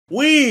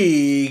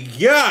We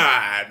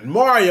got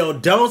Mario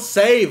Don't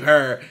Save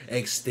Her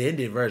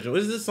extended version.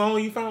 What is this song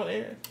you found,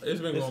 Aaron? It's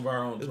been going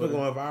viral on Twitter. It's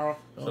been going viral.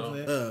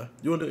 So.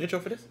 You want to do an intro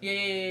for this?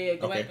 Yeah.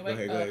 Go back. Go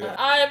ahead.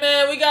 Alright,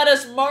 man, we got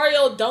us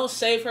Mario Don't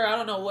Save Her. I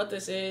don't know what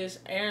this is.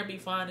 Aaron be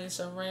finding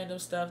some random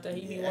stuff that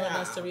he be wanting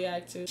us to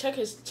react to. Check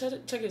his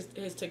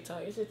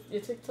TikTok. Is it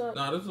your TikTok?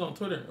 Nah, this is on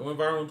Twitter. It went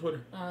viral on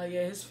Twitter.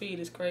 Yeah, his feed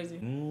is crazy.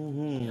 Mm-hmm.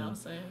 You know what I'm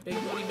saying? Big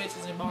booty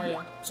bitches and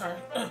Mario. Sorry.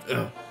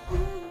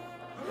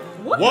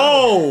 What?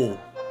 Whoa!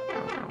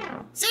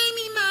 Save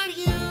me,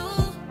 Mario.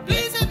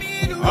 Please let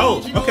me know.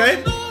 Oh,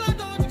 okay.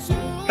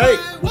 Hey.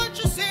 What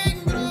you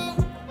saying, bro?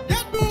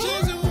 That bitch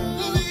is a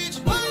witch.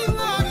 Why you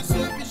wanna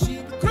slip and she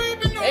be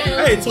creeping on?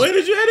 Hey, Twin,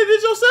 did you edit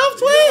this yourself,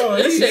 Twin? Yo,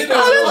 This shit this shit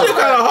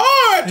kind of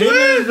hard, He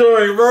Twin.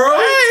 enjoy, bro.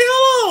 Hey,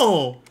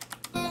 hold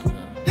on.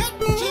 That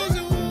bitch is a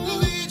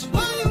witch.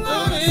 Why you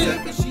wanna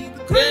slip and she be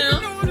creeping on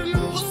the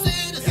loose? Who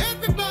said this?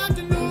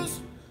 Everybody knows.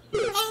 Oh,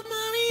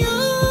 Mario.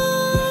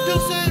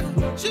 Don't save her.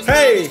 She's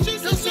Hey.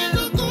 she's a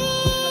single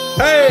girl.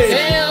 Hey.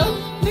 Damn.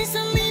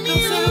 Listen, leave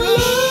me alone.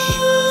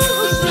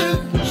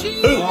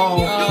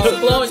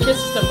 Blowing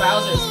kisses to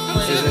Bowser's.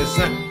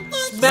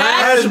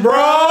 Smash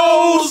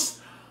Bros.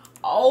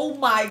 Oh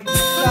my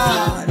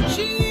god.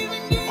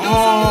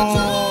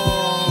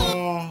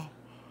 Oh.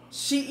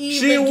 She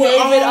even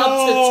gave it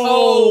up to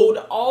Toad.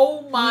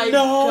 Oh my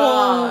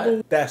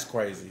god. That's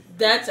crazy.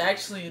 That's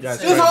actually insane.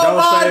 That's It's crazy. a Don't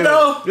vibe, say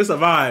though. it. It's a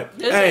vibe.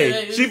 This Hey,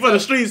 is- she for the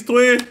streets,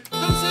 Twin.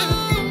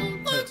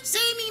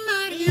 Save me,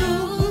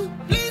 Mario.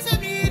 Please let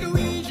me do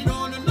it. You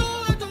don't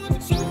know I don't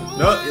think so.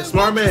 No, you're a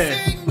smart man.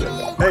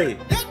 Hey.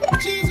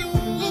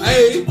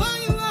 Hey.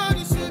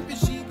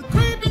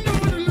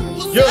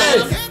 Yo.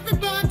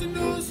 Everybody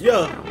knows.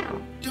 Yeah.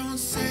 Don't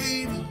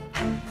save her.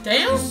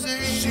 Damn.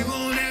 She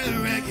won't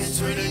ever records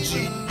for the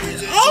cheating.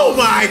 Oh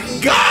my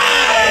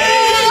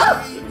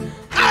God.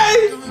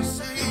 Hey. Don't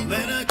save her.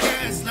 Let her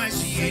gaslight.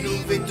 She ain't no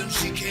victim.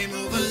 She came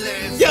over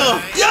last Yo.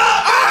 night.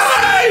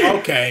 Hey.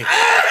 Okay.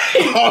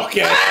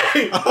 Okay.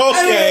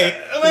 Okay.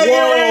 I'm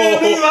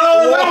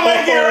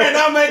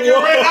making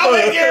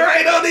it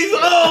right on these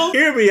hoes.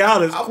 Hear me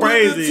out. It's I put the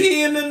crazy.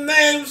 T in the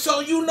name so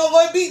you know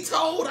what be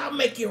told. I'll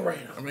make it rain.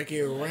 I'll make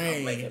it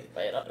rain.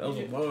 That was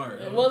a bar.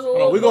 It was a Hold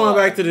little on, we're going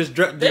bar. back to this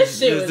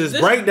This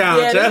breakdown.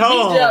 Yeah, Chat. this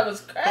Hold beat job on.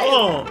 was crazy. Hold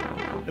on.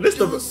 And this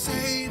Don't the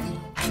save her.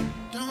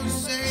 Don't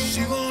save her.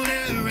 She won't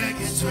ever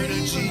records for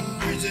the cheating.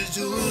 Princess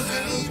to a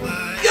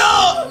housewife. Yo!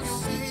 Don't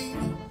save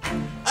her.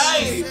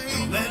 Hey!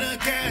 Let her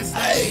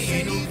gaslight. She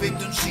ain't no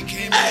victim. She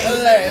came Hey.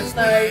 over Last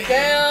night,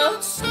 damn.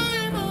 Don't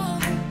save her.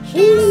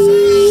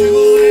 She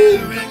won't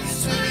ever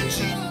records for the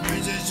cheating.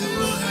 Princess to a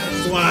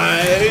housewife.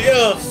 why.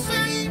 Yeah.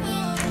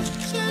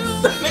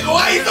 Nigga,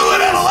 why you doing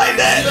that like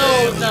that?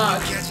 No, nah.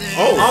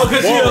 Oh,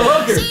 cause she a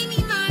hooker.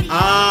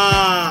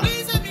 Ah.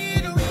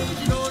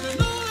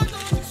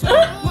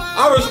 I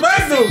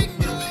respect him.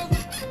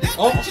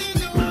 Oh.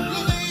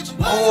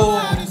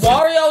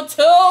 Wario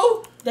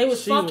 2? They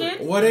was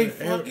fucking? What they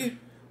fucking?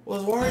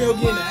 Was Wario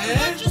getting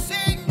ass?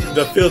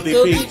 The filthy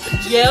Pete.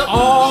 Yep.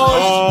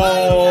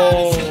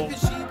 Oh.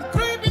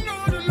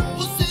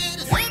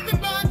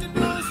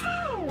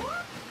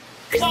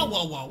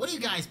 Whoa, what are you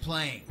guys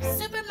playing?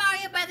 Super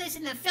Mario Brothers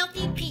and the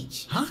Filthy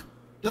Peach. Huh?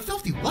 The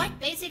filthy what?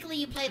 Basically,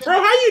 you play the. Bro,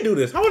 how you do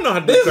this? I want to know how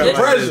to do This is stuff like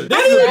pressure. this.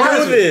 How do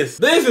you do this?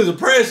 This is a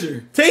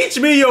pressure. Teach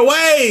me your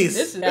ways.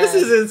 This is This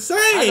is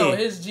I know insane.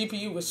 his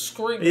GPU was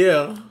screaming.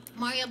 Yeah.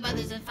 Mario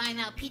Brothers and find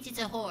out Peach is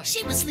a whore.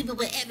 She was sleeping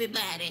with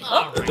everybody.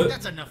 Alright,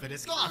 that's enough of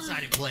this. Go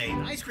outside and play.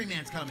 Ice Cream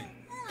Man's coming.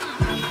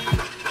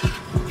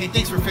 Hey,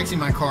 thanks for fixing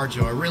my car,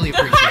 Joe. I really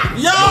appreciate it.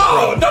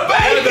 Yo, the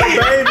baby.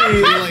 Baby. See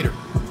you later.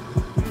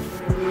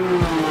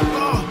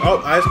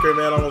 Oh, Ice Cream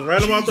Man almost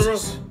ran him off the road.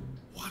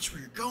 Watch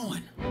where you're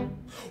going.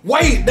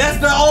 Wait, that's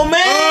the old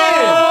man.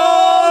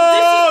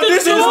 Oh,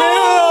 this is him.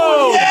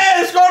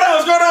 Yeah, scroll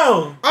down.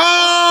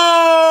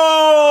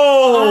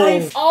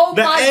 Oh, Oh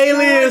the my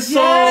alien God,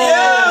 song.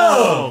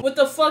 yeah. With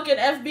the fucking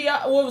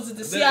FBI, what was it,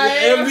 the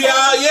CIA? The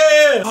FBI,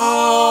 yeah.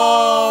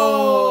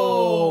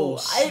 Oh,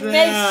 It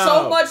makes so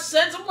snap. much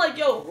sense. I'm like,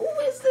 yo, who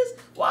is this?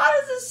 Why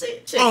does this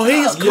chick Oh,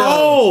 he's up?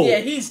 cold. Yeah,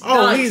 he's Oh,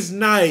 nice. he's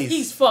nice.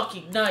 He's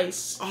fucking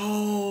nice.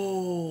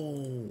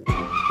 Oh.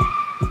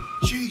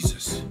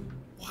 Jesus.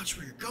 Watch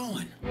where you're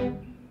going.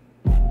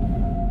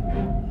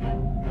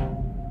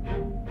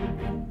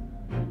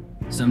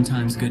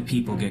 Sometimes good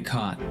people get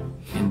caught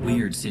in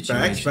weird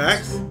situations.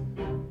 Facts.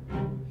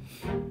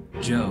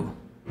 Joe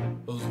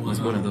was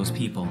one of those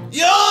people.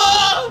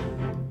 Yeah.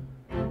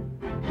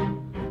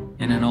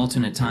 In an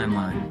alternate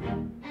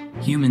timeline,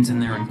 humans in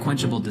their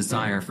unquenchable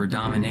desire for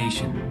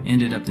domination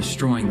ended up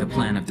destroying the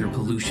planet through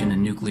pollution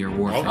and nuclear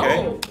warfare.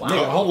 Okay. Oh, wow.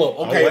 Nigga, hold up.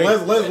 Okay, wait.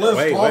 let's Wait,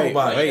 talk wait,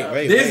 about it.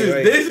 wait, This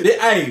wait. is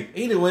hey,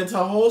 he done went to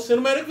a whole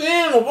cinematic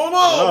film. Hold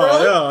on,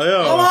 bro.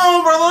 Yeah. Hold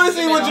on, bro. Let me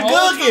see Made what a you're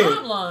whole cooking.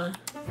 timeline.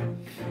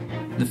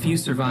 The few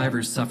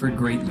survivors suffered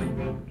greatly,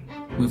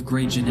 with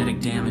great genetic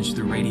damage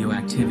through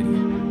radioactivity.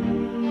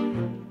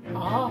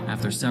 Oh.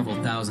 After several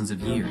thousands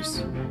of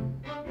years,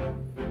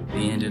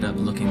 they ended up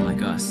looking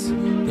like us.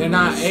 They're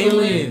not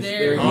aliens.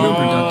 They're Our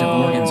reproductive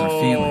organs are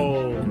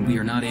failing, and we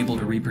are not able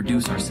to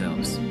reproduce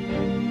ourselves.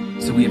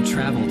 So we have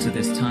traveled to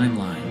this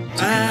timeline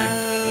to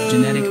collect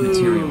genetic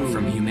material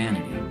from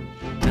humanity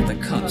at the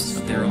cups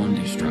of their own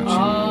destruction.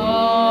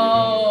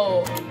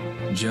 Oh.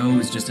 Joe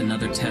is just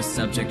another test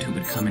subject who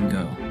would come and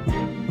go.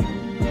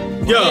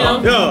 Yo.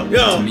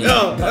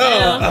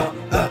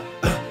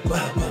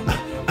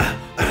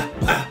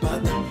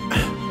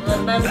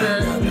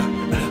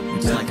 Remember.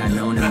 It's like I've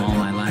known him all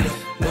my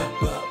life.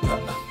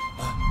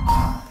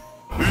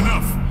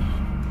 Enough!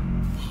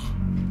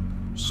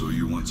 So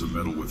you want to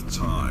meddle with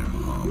time,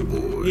 huh,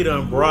 boy? He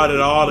done brought it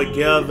all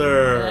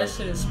together. That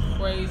shit is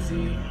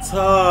crazy.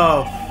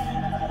 Tough.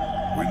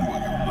 When will you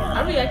learn?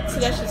 I reacted to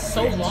that shit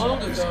so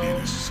long is ago.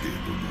 inescapable?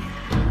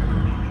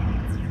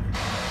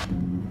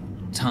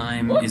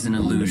 Time is an They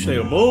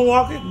illusion.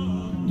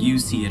 moonwalking? You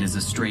see it as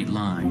a straight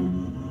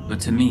line, but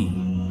to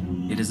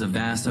me, it is a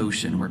vast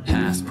ocean where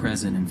past,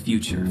 present, and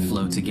future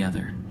flow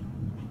together.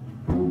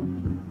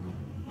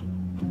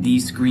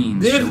 These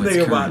screens This show its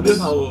nigga about this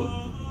curves. whole.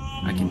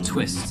 I can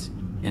twist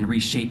and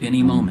reshape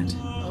any moment,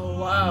 Oh,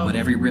 wow. but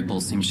every ripple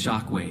seems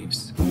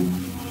shockwaves.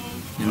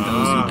 And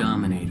those who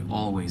dominate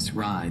always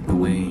ride the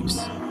waves.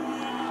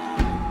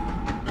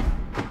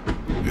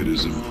 It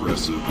is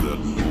impressive that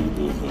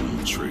mobile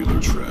home trailer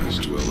trash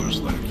dwellers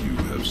like you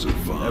have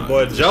survived. That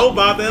boy Joe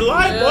about that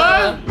life,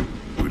 Yeah. boy.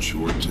 But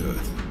your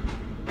death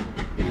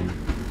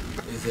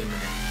Is it,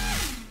 man?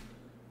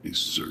 is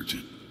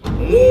certain.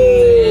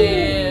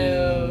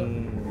 Damn.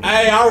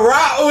 Hey, I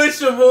rock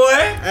with you, boy.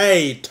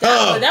 Hey,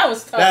 tough. That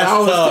was tough. That's That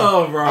was tough.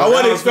 tough, bro. I That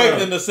wasn't was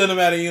expecting tough. the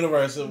cinematic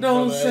universe.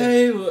 Don't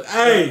say.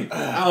 Hey,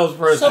 I was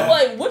first. So,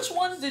 like, which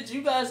ones did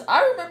you guys...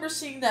 I remember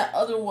seeing that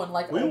other one,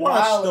 like, We a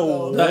watched while the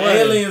ago. The What?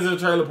 aliens in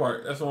Trailer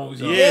Park. That's the one we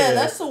saw. Yeah. Yeah,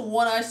 that's the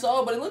one I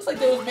saw, but it looks like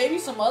there was maybe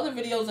some other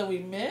videos that we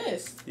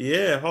missed.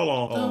 Yeah, hold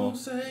on. Don't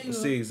say.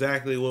 Let's see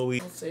exactly what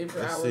we. Don't say for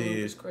Let's hour, see.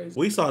 it was crazy.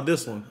 We saw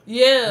this one.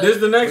 Yeah. This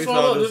the next We one.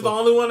 saw Look, this this is the one.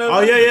 only one. That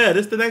Oh yeah.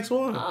 This the next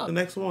one. Oh. The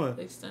next one.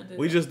 Extended.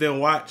 We just didn't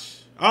watch.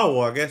 Oh,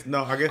 well, I guess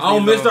no. I guess. Oh,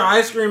 these Mr. are-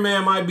 Ice Cream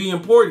Man might be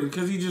important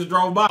because he just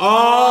drove by.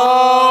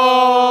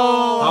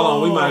 Oh. Hold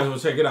on, we might as well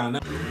check it out now.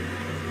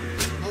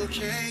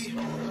 Okay,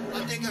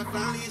 I think I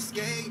finally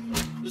escaped.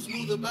 Let's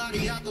move the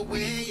body out the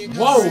way. and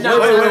go Whoa, sit wait,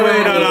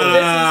 Wait,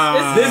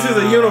 no. This is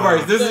a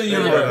universe. This is a Yeah,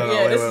 universe.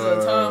 yeah, this is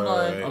a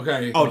timeline.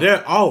 Okay. Oh,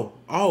 there.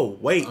 Oh,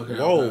 wait. Okay,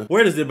 Whoa. okay.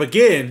 Where does it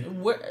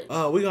begin? Where,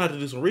 We gonna have to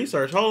do some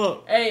research. Hold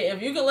up. hey,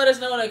 if you can let us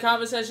know in the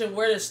comment section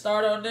where to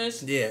start on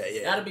this, Yeah.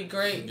 that'd be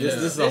great. This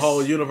is a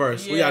whole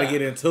universe. We gotta yeah.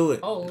 get into it.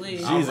 Holy,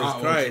 Jesus I'll rock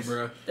with Christ. you,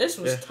 bro. this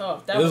was Yeah.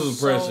 tough. That This was was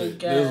so precious.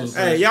 gas. This was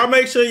Hey, y'all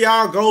make sure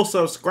y'all go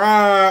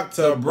subscribe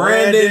to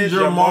Brandon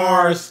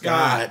Jamar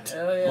Scott.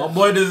 Hell yeah. My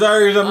boy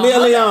deserves a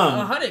million.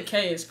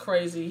 100K is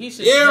crazy. He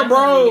should Yeah, definitely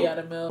bro. be out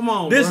of milk. Come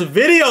on, This bro.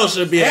 video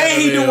should be.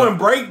 Hey, he out of doing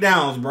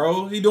breakdowns,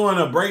 bro. He doing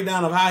a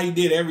breakdown of how he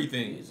did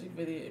everything.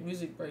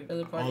 Music break.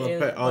 Other part On the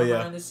of oh, yeah.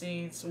 behind the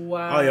scenes.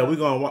 Wow. Oh yeah, we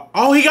going.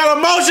 Oh, he got a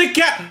motion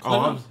cap.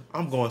 Oh,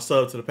 I'm going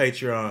sub to the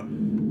Patreon.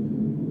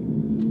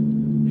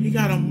 He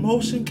got a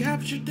motion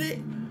capture dick.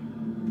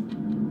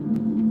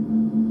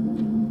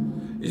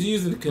 Is he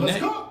using the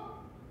Connect?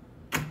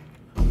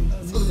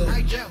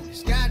 Hey Joe,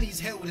 this guy needs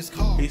help with his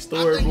car. He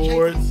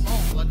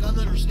storyboards. Like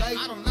another state.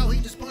 I don't know. He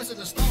just points at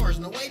the stars,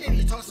 and the way that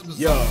he talks to the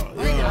Yo,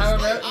 I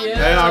remember, yeah.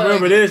 Hey, I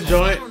remember this I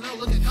joint. don't know.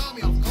 Look at call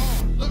me off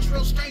guard. Looks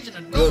real strange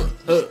in the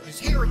dark. He's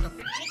here in the.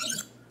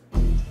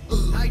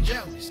 Hey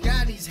Joe, this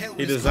guy needs help.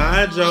 He with his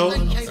designed car. Joe. I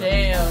think he came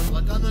Damn. from,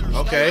 like another state.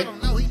 Okay. I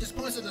don't know. He just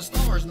points at the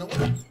stars, and the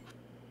way.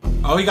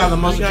 Oh, he got the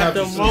He motion got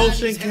capture. the suit.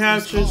 motion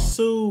capture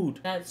suit.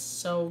 That's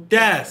so.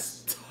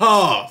 That's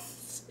tough.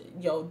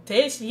 Yo,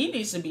 he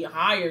needs to be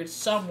hired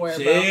somewhere,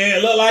 bro.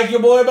 Shit, look like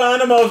your boy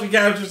behind the motion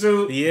capture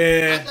suit. I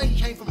Yeah. think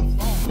he came from a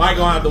farm. Mike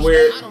gonna have to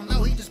wear it. I don't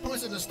know. He just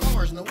points at the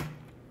stars, and the way.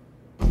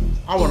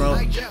 I wanna.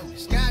 Hey Joe,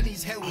 this guy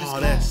needs help with his Oh,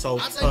 car. that's so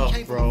I think he tough,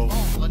 came from bro. a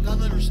farm, like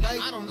another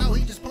state. I don't know.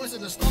 He just points at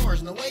the stars,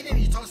 and the way that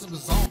he talks to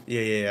bizarre.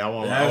 Yeah. I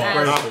want. That's I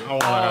perfect.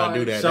 want to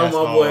do that. Show That's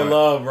my boy hard.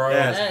 love, bro.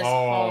 That's That's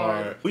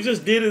hard. hard. We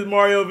just did his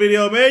Mario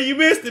video, man. You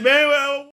missed it, man.